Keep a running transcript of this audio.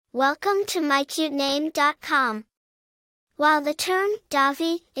Welcome to mycutename.com. While the term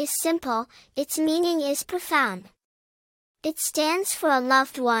Davi is simple, its meaning is profound. It stands for a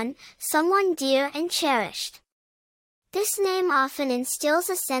loved one, someone dear and cherished. This name often instills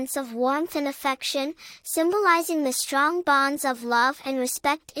a sense of warmth and affection, symbolizing the strong bonds of love and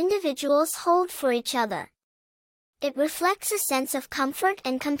respect individuals hold for each other. It reflects a sense of comfort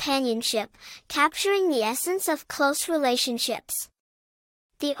and companionship, capturing the essence of close relationships.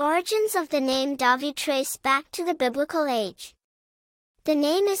 The origins of the name Davi trace back to the biblical age. The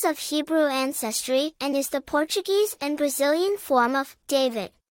name is of Hebrew ancestry and is the Portuguese and Brazilian form of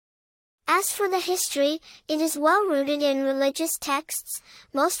David. As for the history, it is well rooted in religious texts,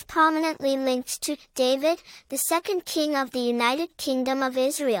 most prominently linked to David, the second king of the United Kingdom of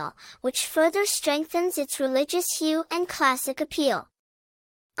Israel, which further strengthens its religious hue and classic appeal.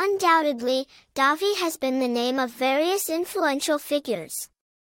 Undoubtedly, Davi has been the name of various influential figures.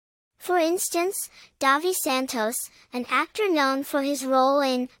 For instance, Davi Santos, an actor known for his role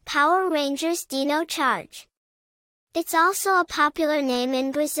in Power Rangers Dino Charge. It's also a popular name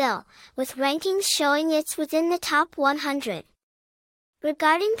in Brazil, with rankings showing it's within the top 100.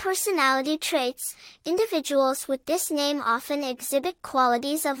 Regarding personality traits, individuals with this name often exhibit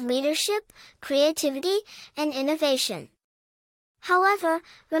qualities of leadership, creativity, and innovation. However,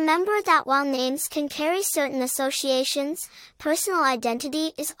 remember that while names can carry certain associations, personal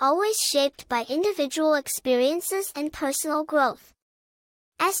identity is always shaped by individual experiences and personal growth.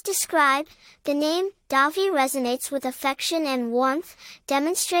 As described, the name Davi resonates with affection and warmth,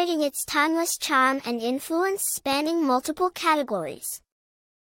 demonstrating its timeless charm and influence spanning multiple categories.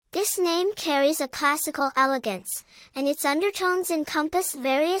 This name carries a classical elegance, and its undertones encompass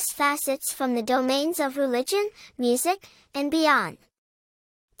various facets from the domains of religion, music, and beyond.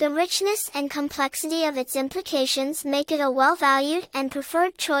 The richness and complexity of its implications make it a well-valued and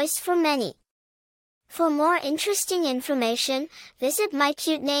preferred choice for many. For more interesting information, visit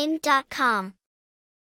mycutename.com.